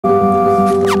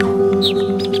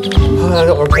I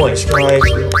got more points. Can I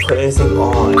put anything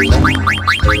on?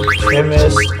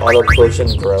 Chemist, auto potion,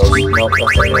 gross. Nope,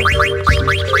 nothing there.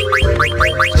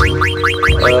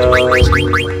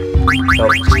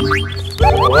 Nope. I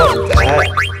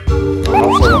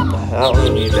want that. I don't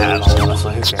really need that,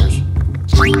 honestly. Who cares?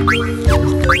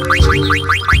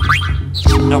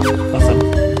 Nope, nothing.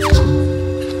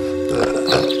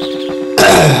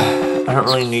 I don't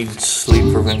really need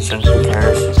sleep prevention. Who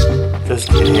cares? Just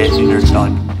get hit and you're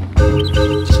done.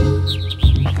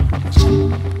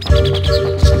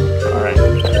 Alright.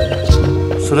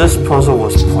 So this puzzle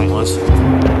was pointless.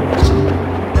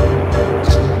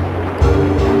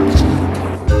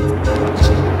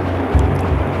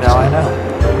 Now I know.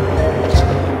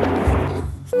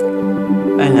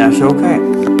 And that's okay.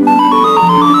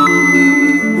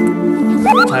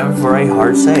 Time for a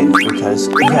hard save, because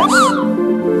yes.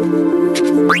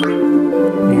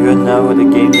 Even though the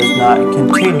game does not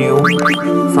continue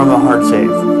from a hard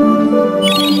save.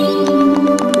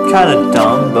 Kinda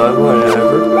dumb, but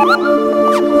whatever.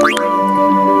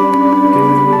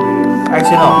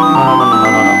 Actually, no.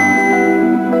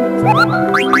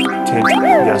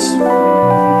 Yes.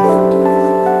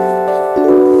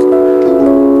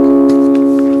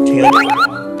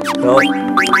 No.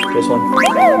 This one.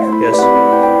 Yes.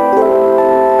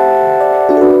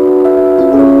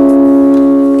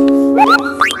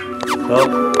 Oh.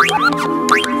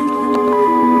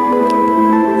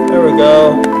 There we go.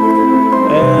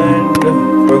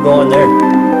 And we're going there.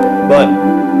 But I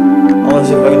want to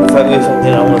see if I can fight with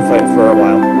something I want to fight for a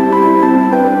while.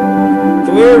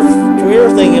 Can we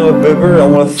ever think of a booger I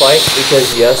want to fight?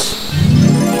 Because yes.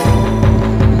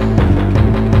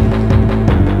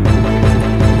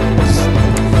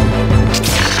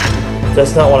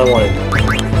 That's not what I wanted.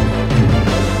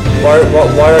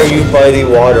 Why are you by the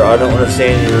water? I don't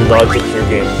understand your logic in your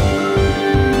game.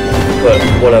 But,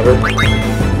 whatever.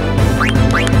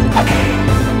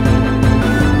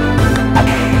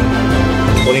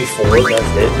 24,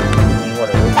 that's it. I mean,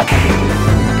 whatever.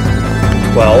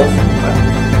 12.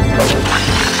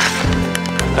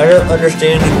 I don't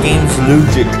understand the game's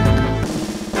logic.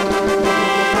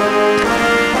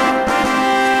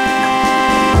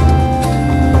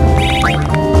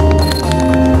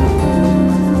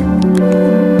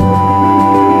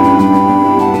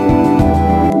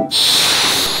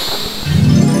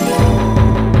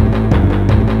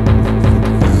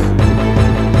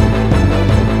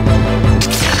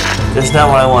 That's not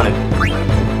what I wanted.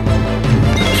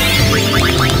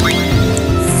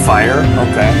 Fire?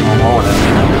 Okay, I'll hold it.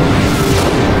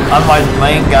 I'm my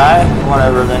main guy?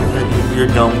 Whatever, then your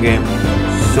dumb game.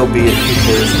 So be it, who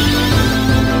cares?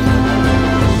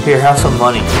 Here, have some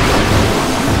money.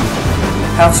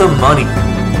 Have some money.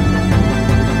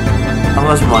 How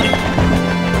much money?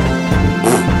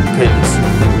 Pittance.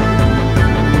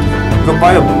 Go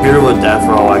buy a beer with that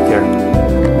for all I care.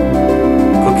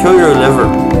 Go kill your liver.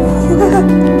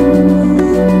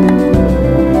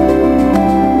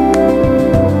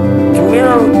 Come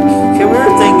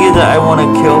here thingy that I want to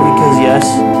kill because yes.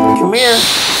 Come here.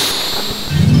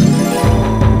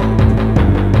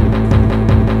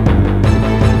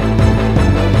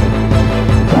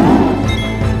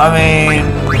 I mean,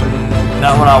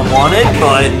 not what I wanted,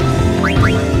 but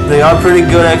they are pretty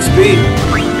good XP.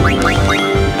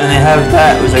 And they have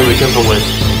that, which they were simple with.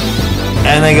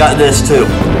 And they got this too.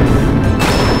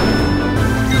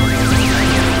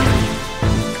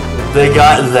 They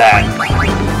got that.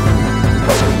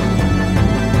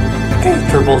 Okay,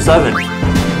 777.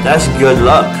 That's good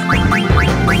luck.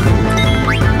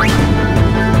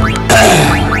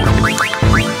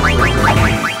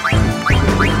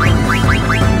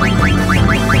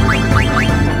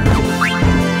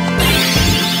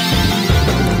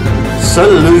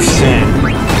 Solution.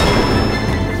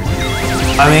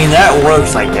 I mean, that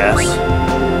works, I guess.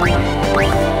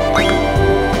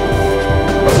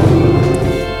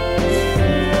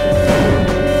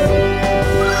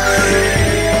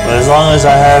 As long as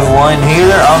I have one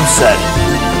healer, I'm set.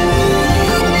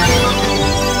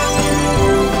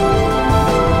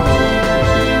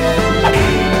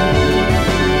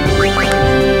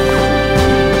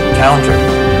 Counter.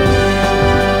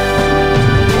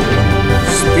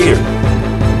 Spear.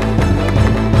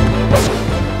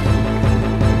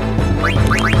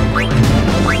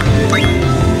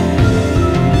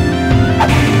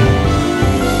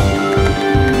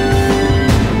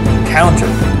 Counter.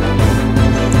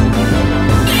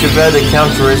 Too bad the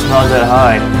counter is not that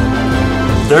high.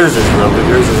 Theirs is low, but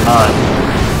yours is not.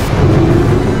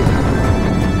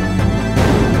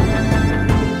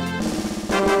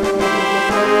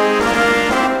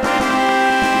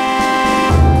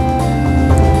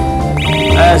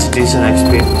 That's decent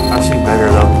XP. I've seen better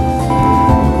though.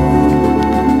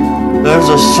 There's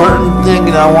a certain thing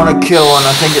that I want to kill, and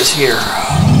I think it's here.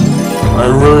 I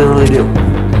really, really do.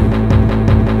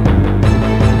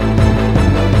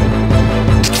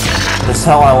 That's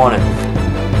how I want it.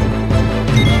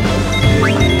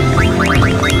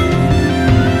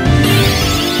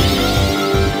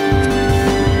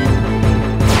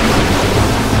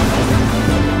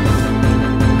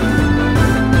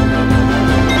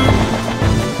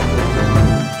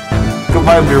 Go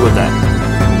buy a beer with that.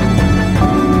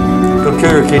 Go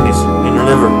kill your kidneys and your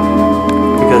liver.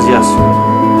 Because yes.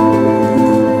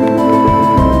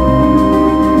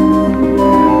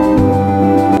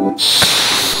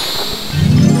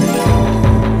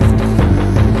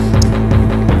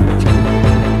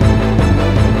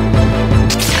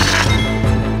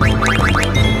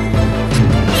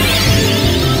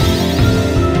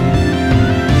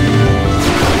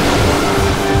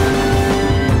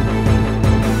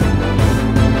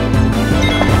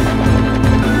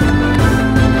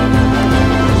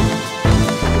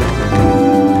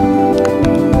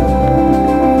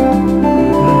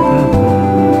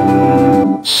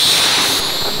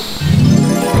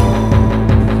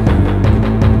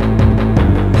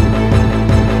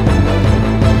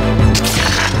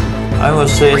 I would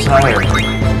say it's higher.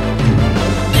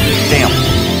 Damn.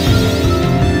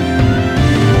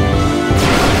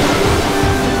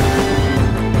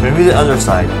 Maybe the other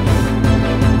side.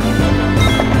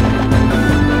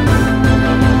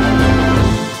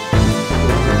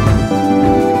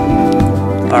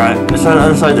 Alright, let's try the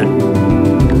other side then.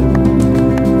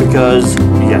 Because,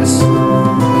 yes.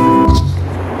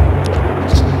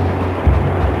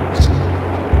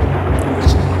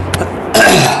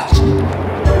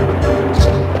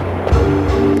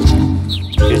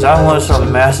 I want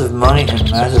some massive money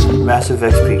and massive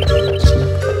XP.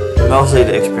 Mostly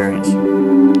the experience.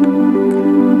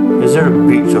 Is there a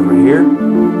beach over here?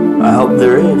 I hope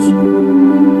there is.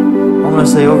 I'm gonna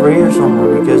say over here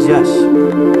somewhere because yes.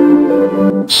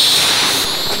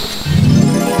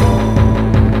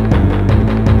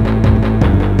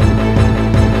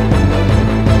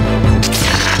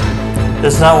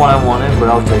 That's not what I wanted, but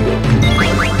I'll take it.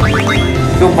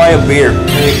 Go buy a beer.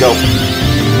 There you go.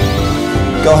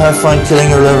 Go have fun killing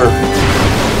your liver.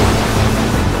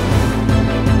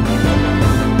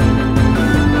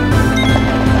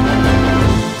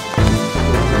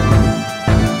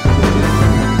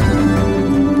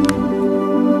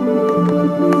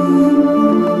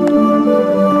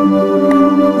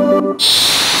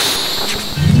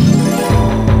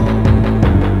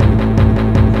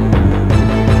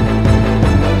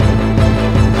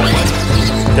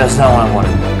 That's not what I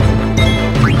wanted.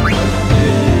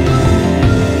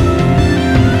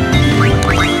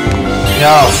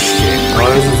 No, shit. Why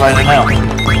is he fighting now?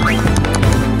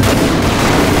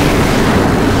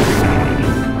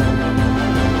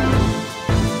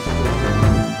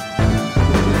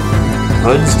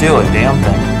 Couldn't steal a damn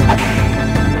thing.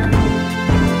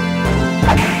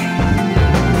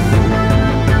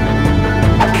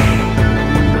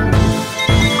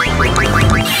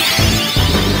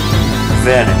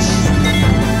 Vanish.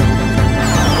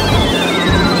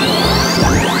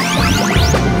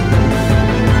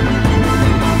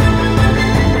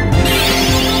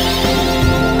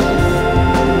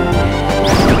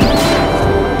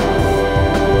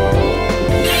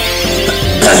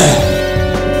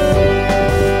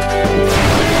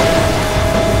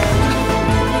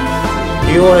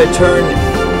 You want to turn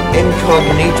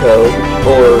incognito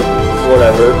or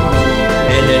whatever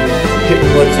and then hit me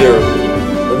with your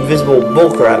invisible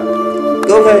bullcrap.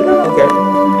 Go ahead, I don't care.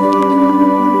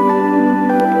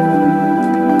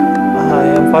 I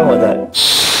am fine with that.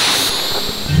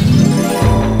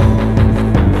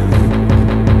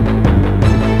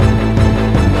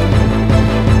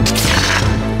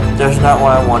 That's not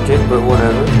what I wanted, but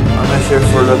whatever. I'm not sure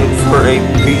if we're looking for a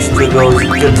beach to go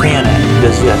to tan at,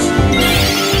 because yes.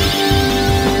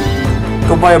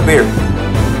 Go buy a beer.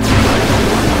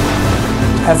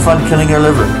 Have fun killing your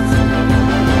liver.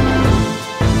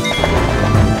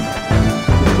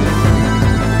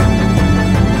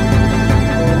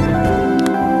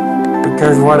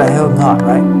 Because why the hell not,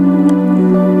 right?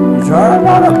 Is there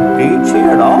not a beach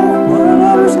here at all? Well,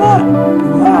 no, there's not.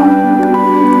 Wow.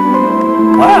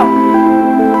 Wow.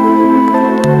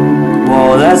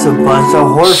 Well, that's a bunch of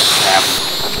horse crap.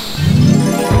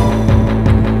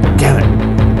 Damn it.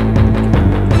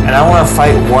 And I want to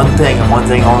fight one thing and one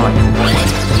thing only.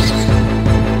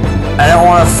 I don't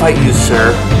want to fight you,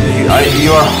 sir.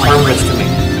 You are harmless to me.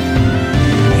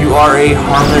 You are a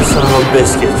harmless son of a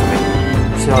biscuit to me.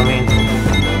 See what I mean?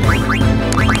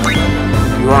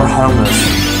 You are harmless.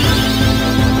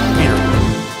 Here.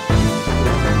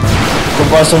 Go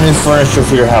buy some new furniture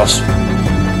for your house.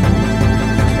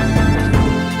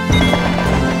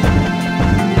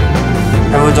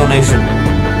 Have a donation.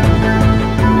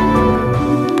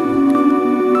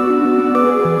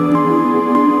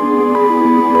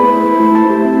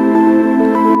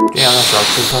 Damn, that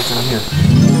sucks. There's nothing here.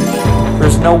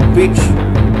 There's no beach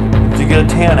to get a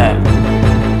tan at.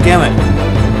 Damn it.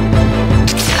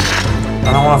 I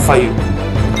don't want to fight you.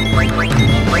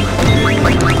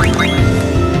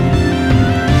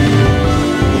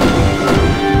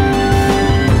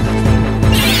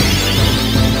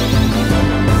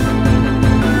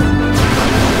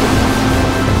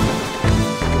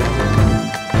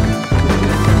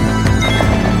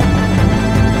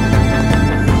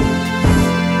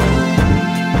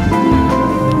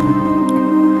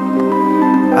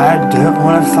 I don't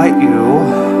want to fight you.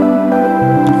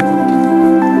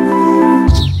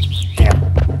 Damn.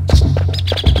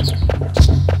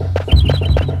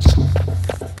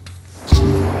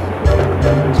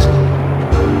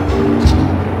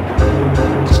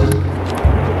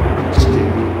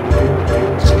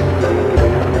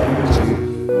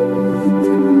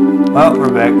 Well,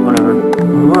 we're back, whatever.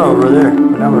 We were over there,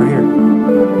 but now we're here.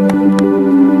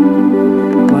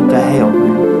 What the hell, man?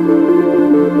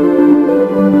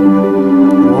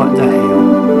 What the hell?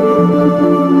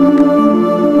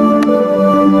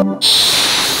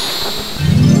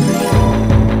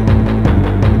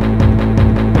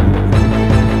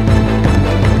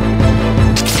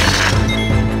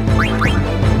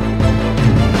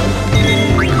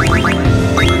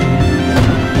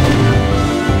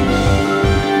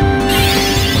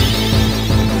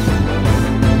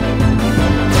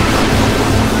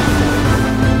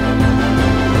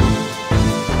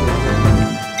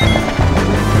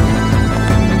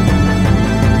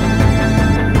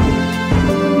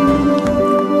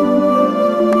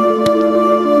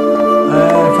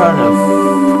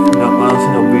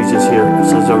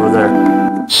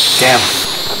 Damn.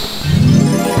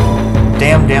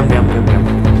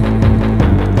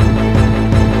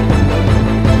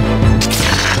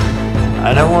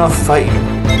 I don't want to fight you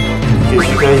because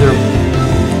you guys are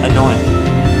annoying.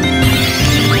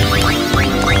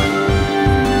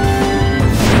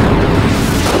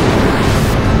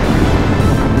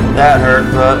 That hurt,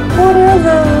 but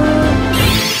whatever.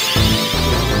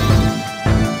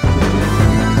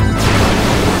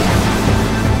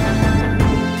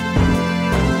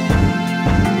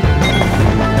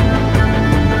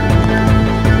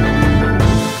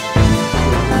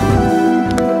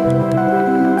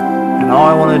 All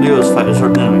I want to do is fight a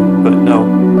certain enemy, but no,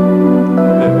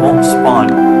 it won't spawn.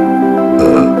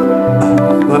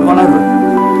 But whatever,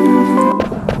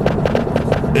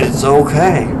 it's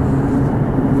okay.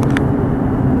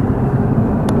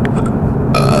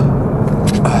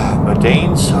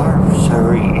 Badane sorry.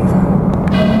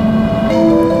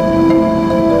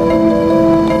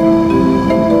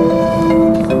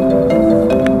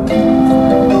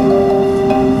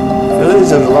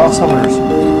 These are the lost summoners.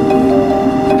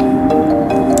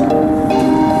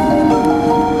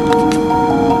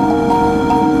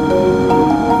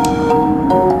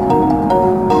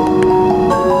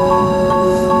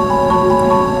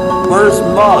 Where's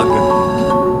Mug?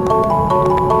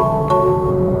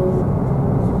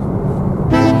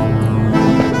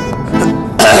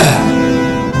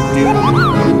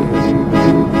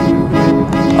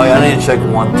 Oh yeah, I need to check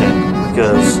one thing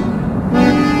because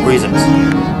reasons.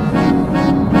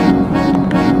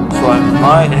 So I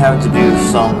might have to do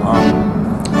some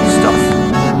stuff,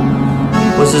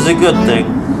 which is a good thing,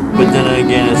 but then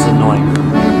again it's annoying.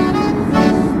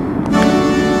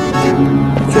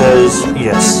 Because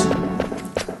yes.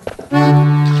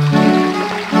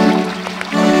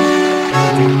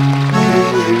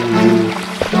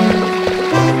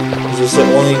 This is the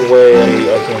only way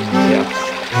I can, yeah.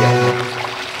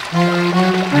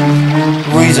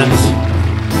 Reasons.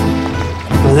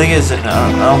 The thing is, I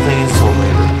don't think it's till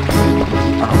later.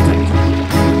 I don't think.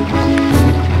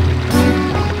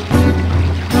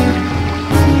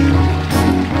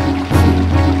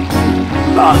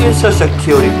 Oh, you're such a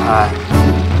cutie pie.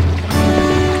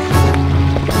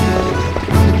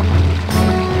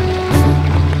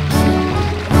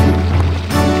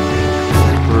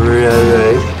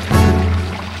 Really?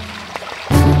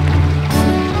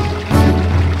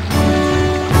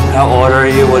 How old are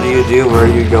you? What do you do? Where are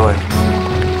you going?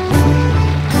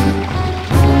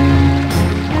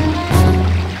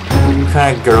 What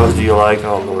kind of girls do you like?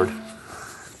 Oh Lord.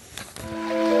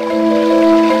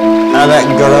 I like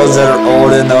girls that are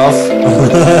old enough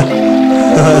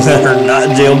that are not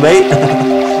jailbait.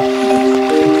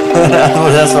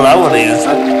 Well, that's what I would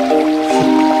answer.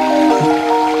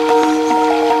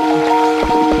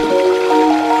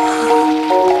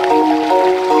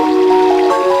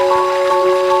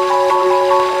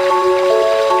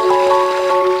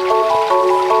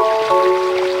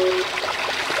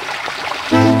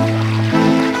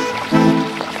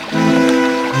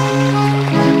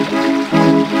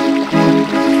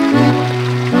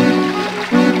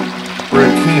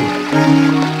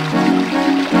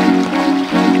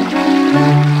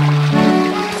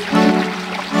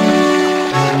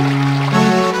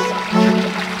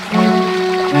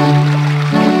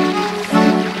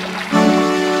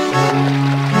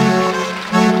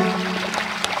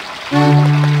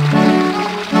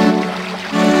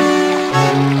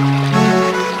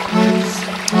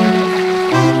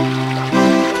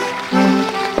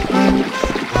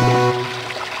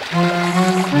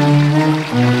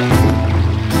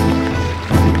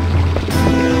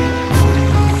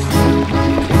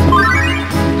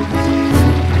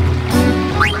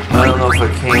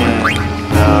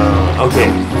 Okay,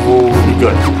 oh,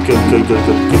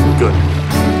 good.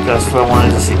 That's what I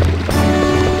wanted to see.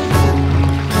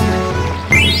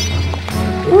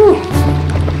 Woo.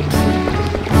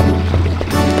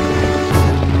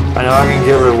 I know I can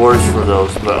get rewards for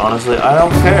those, but honestly, I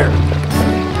don't care.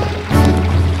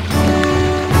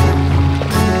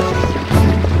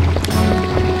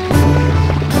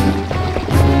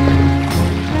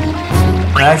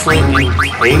 Actually, in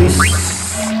case...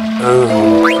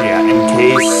 Oh, yeah, in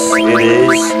case it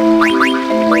is.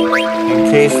 In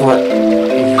case what?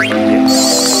 Yes.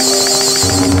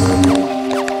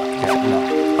 Yeah,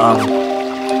 no.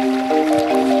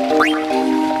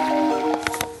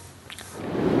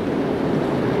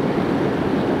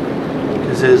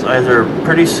 This is either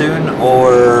pretty soon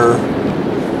or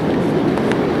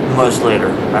much later.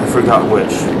 I forgot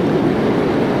which.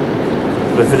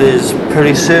 But if it is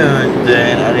pretty soon,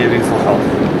 then I need to be full health.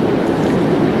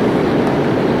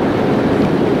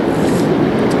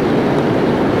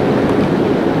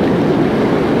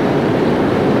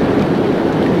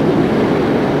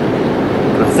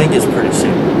 I think it's pretty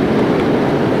soon.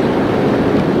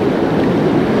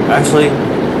 Actually,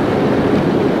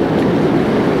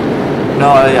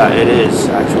 no, yeah, it is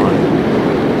actually.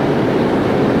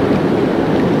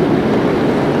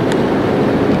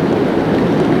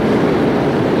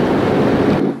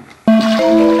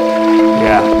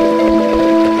 Yeah.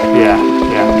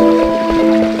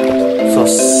 So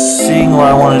seeing what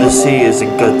I wanted to see is a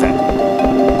good thing.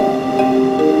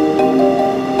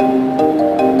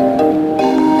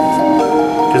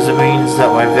 It means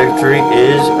that my victory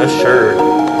is assured.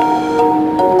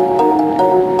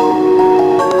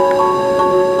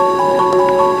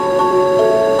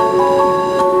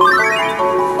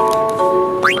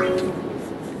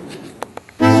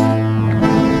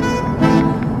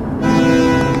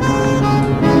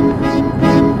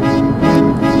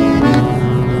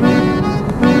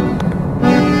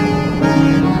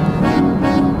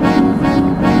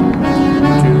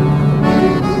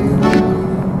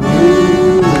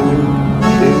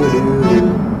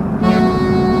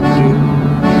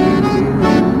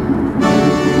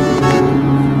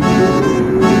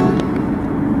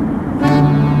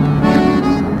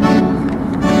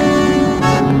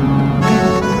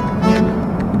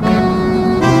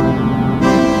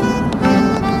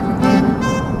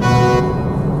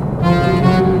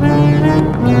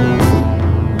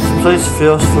 This place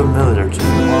feels familiar to me.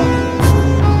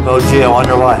 Oh gee, I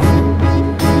wonder why.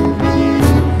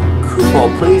 Cool,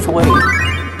 please wait.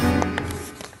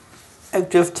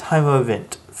 Active time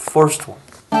event. First one.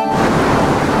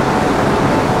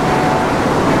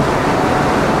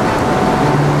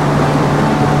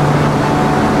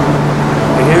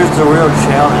 Here's the real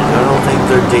challenge. I don't think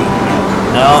they're deep.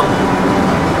 No,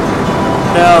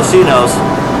 she knows.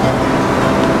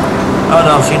 Oh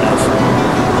no, she knows.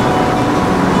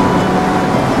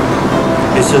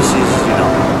 It's just she's,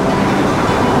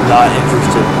 not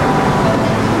interested.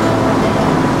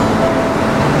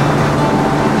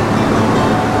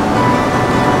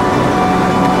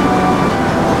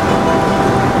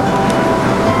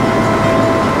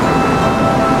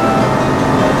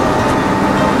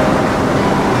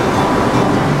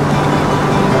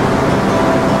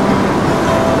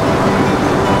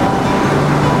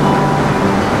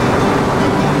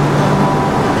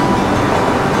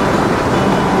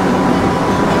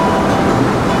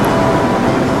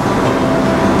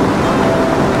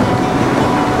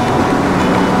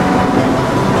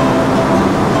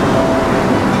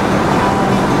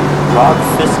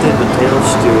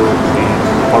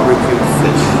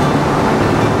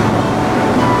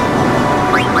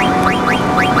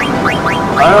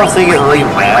 don't think it really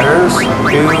matters who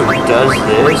does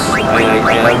this.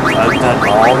 I've done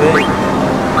all of it.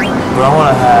 But I want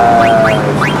to have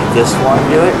this one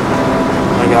do it,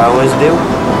 like I always do.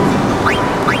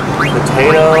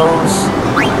 Potatoes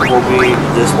will be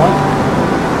this one.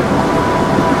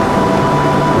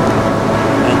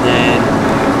 And then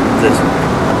this one.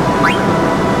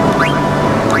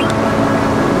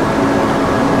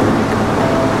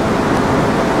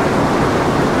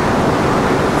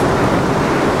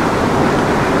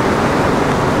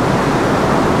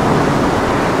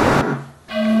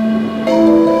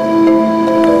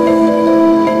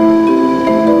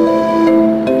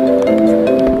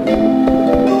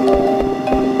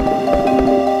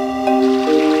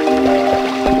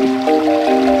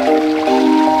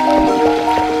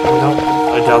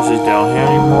 She's down here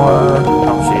anymore.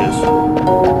 No, she is.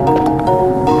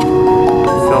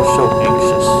 I feel so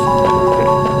anxious. Okay.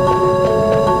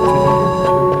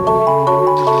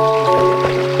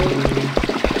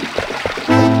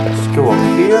 Let's go up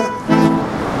here.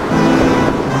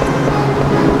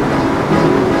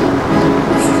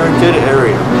 Restricted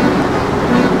area.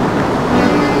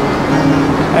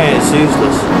 Hey, it's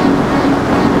useless.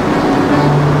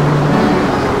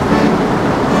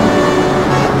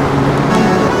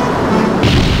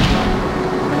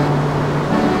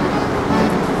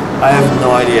 I have no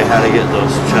idea how to get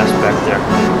those chests back there.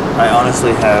 I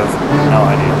honestly have no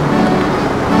idea.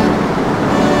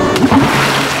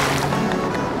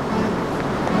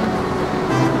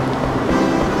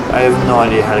 I have no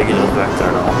idea how to get those back there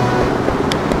at all.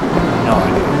 No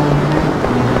idea.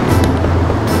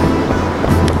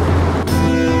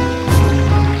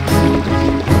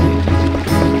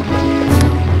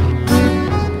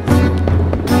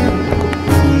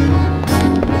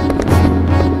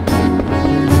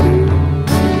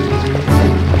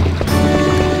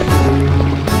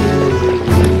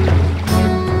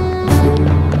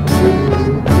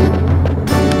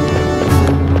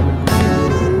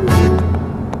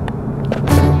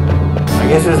 I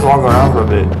guess just walk around for a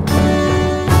bit.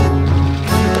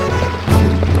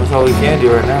 That's all we can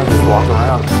do right now, just walk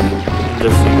around.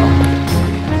 Just, you know.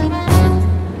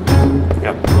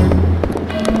 Yep.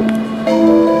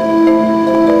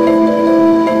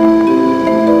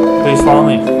 Please follow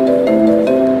me.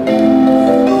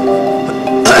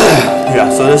 Yeah,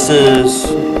 so this is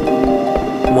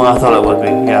what I thought it would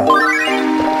be, yeah.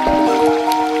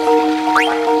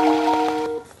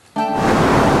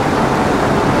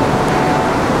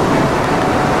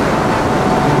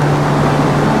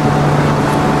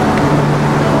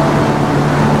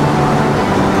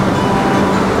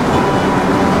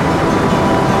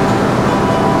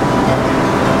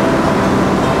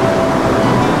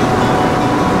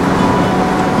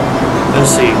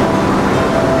 Let's see.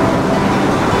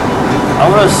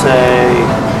 I'm gonna say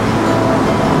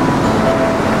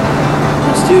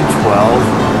let's do 12.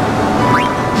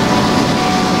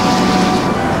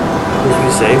 Let's be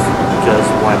safe, because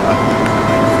why not?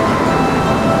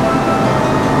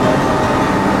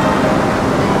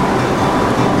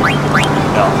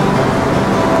 No.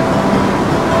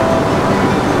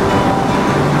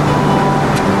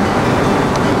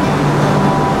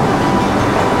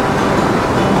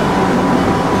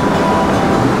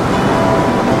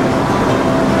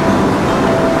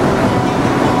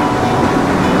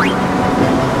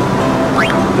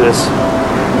 This.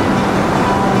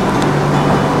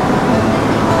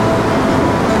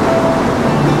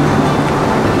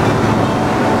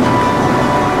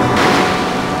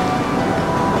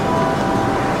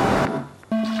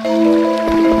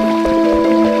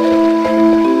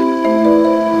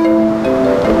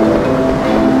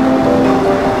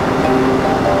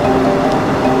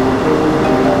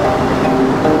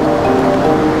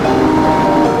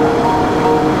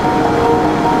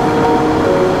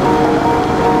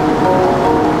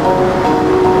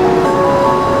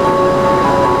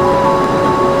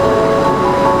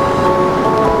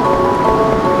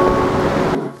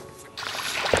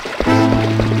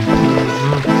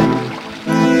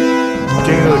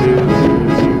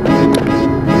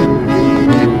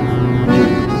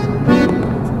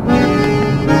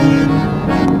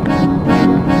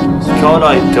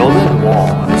 I build a wall.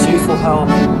 It's useful help,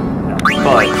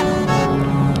 but it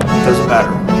doesn't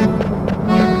matter.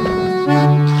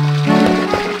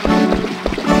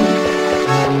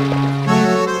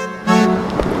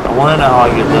 I want to know how I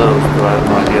get those, but I have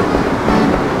no idea.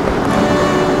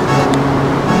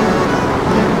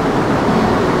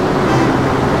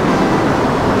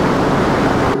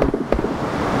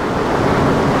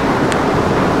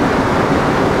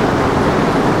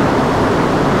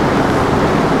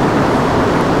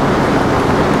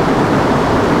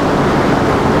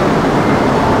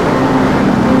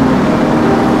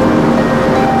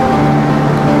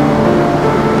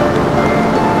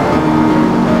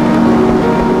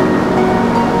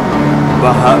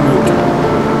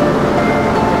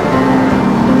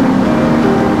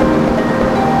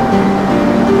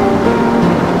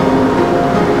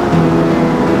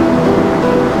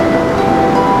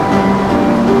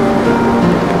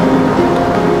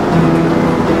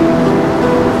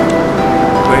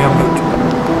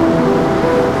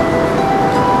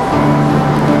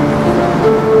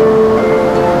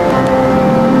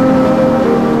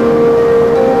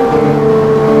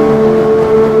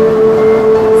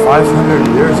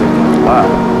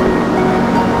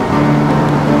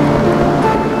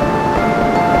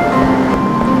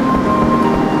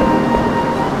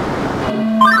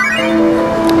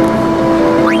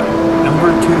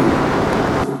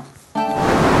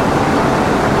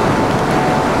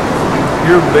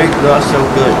 baked, not so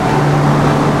good.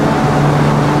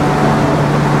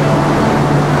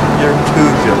 You're too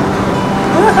good.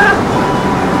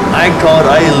 I called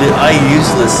I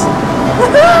useless.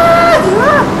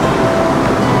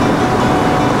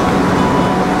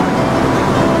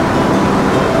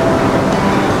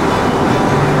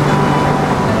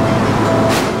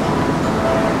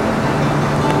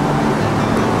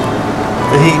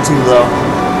 The heat too low.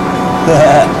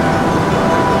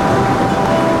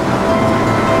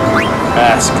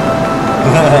 Ask.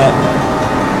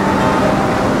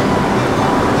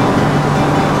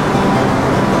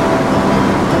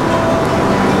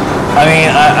 I mean,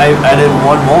 I added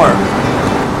one more.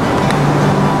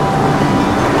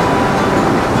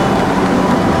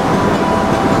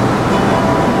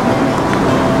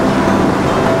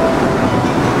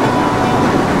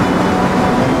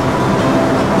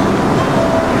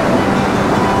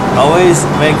 Always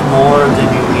make more than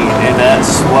you need, and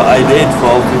that's what I did.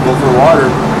 12 people for water.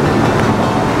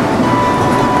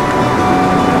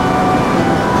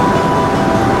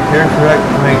 Here, correct,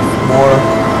 make more.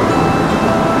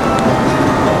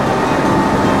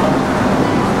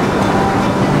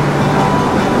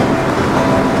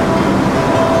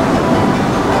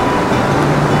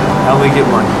 How do we get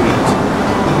more heat?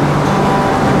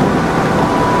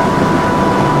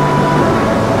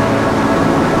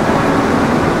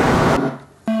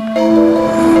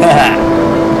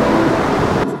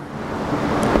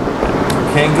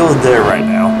 Can't go there right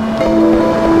now.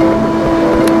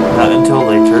 Not until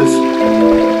later.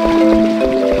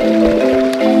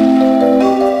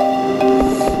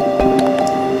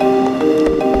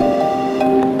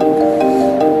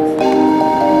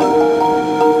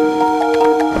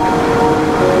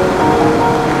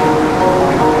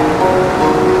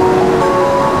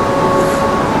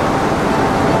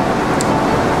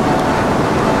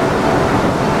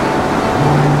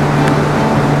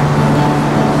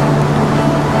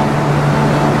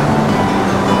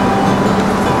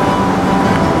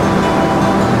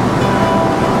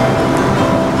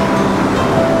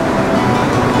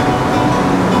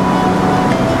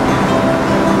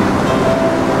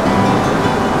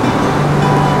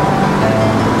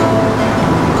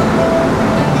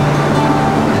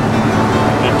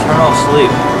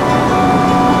 Sleep.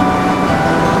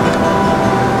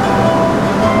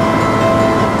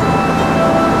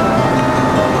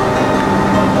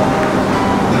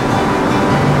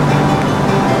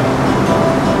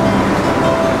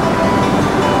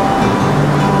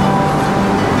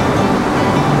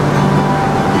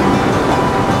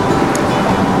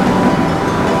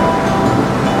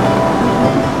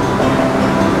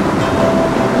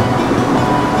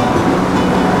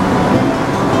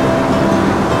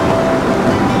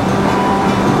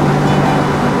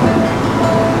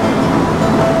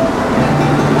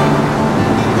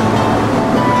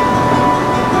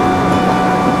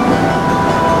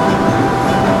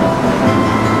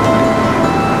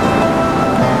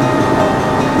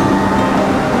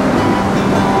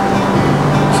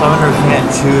 Summoner can't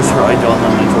choose her idol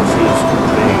until she's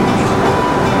beige.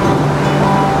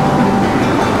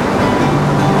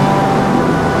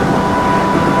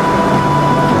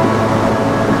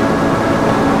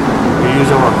 We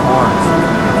use our horns to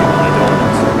make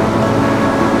idols.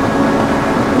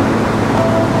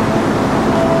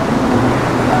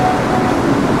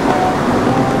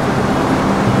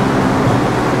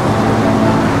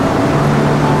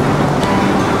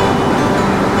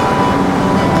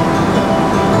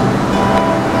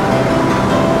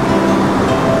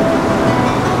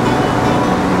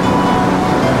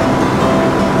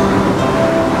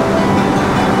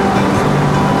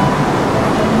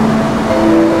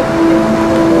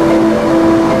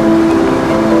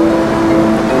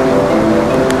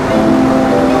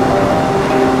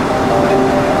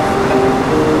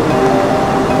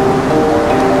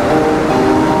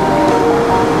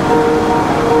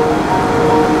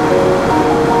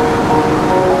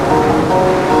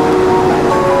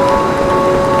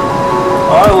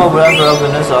 But after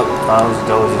opening this up, that was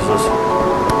useless.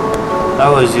 That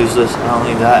was useless. I don't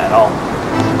need that at all.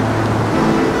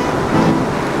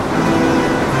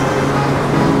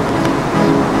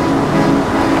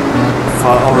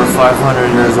 Over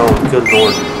 500 years old. Good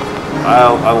lord.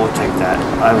 I will take that.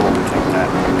 I will take that.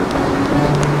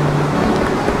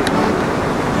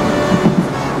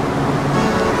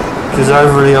 Because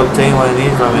I've already obtained what I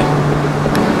need from it.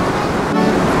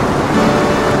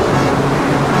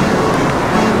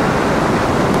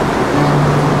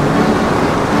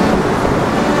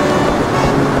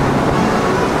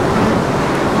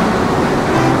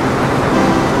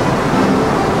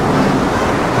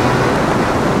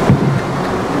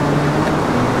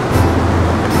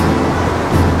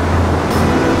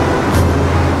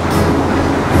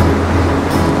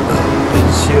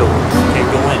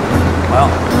 out.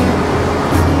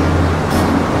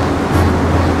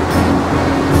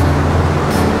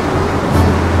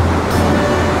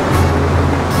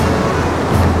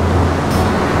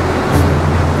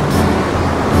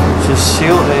 Just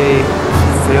seal a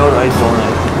failed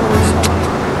idonate or something.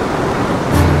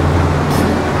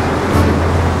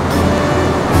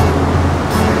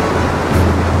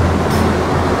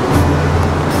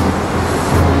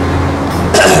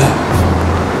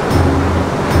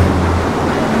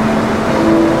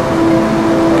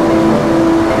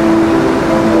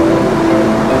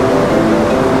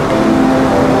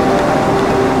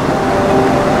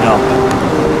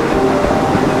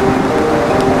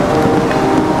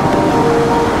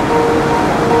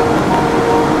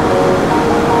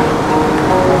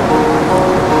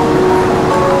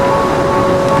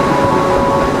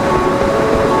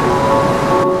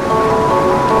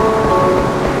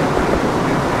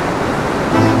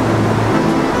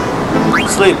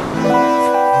 Sleep.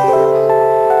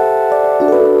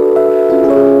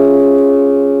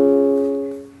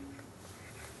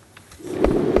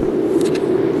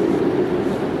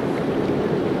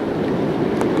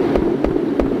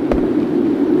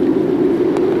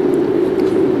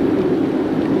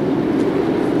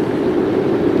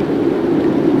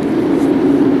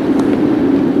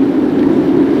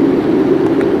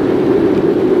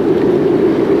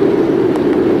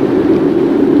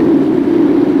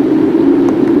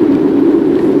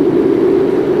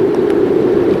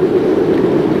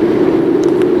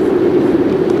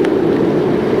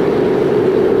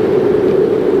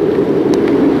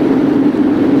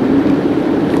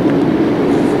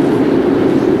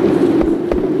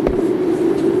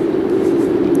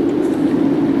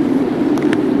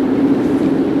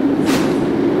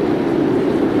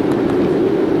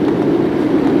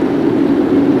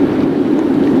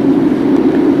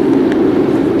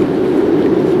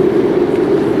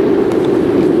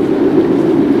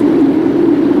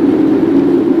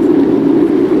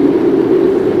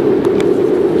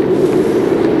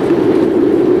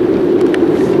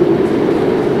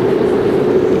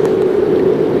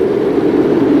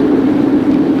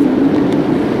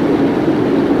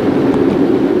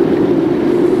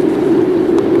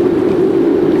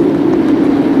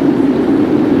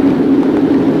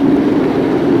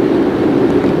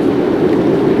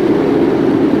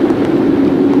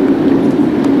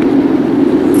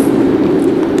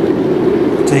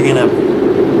 Taking a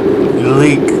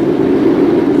leak.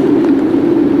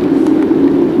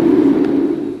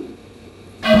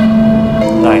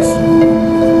 Nice.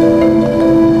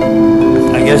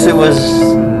 I guess it was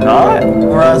not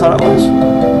where I thought it was.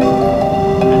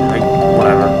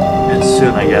 Whatever. It's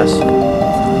soon, I guess.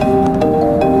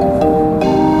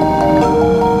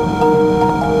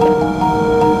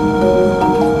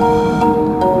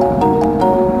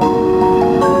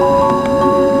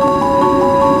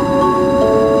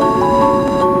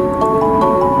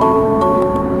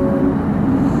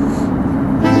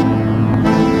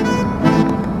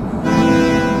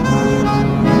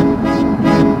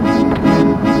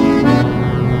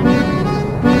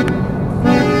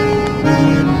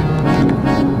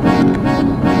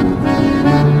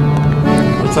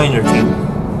 Join your team.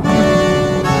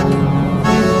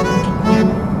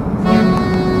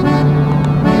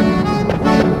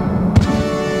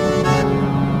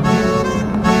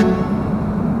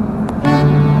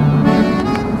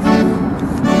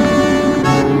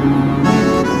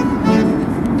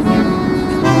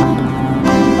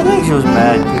 I think she was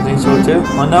mad. You think so too?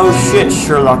 Oh no shit,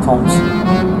 Sherlock Holmes.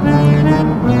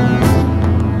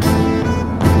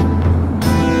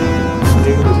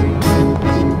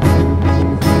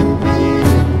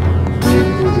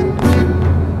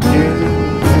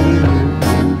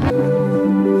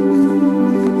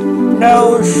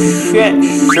 No shit,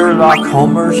 Sherlock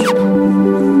Homers.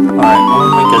 Alright, I'm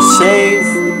gonna make a save.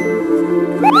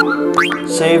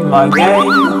 Save my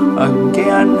game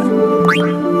again.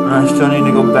 And I still need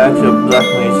to go back to Black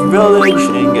Maze Village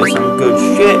and get some good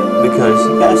shit because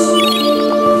yes.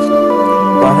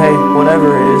 But hey, whatever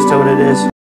it is, still what it is.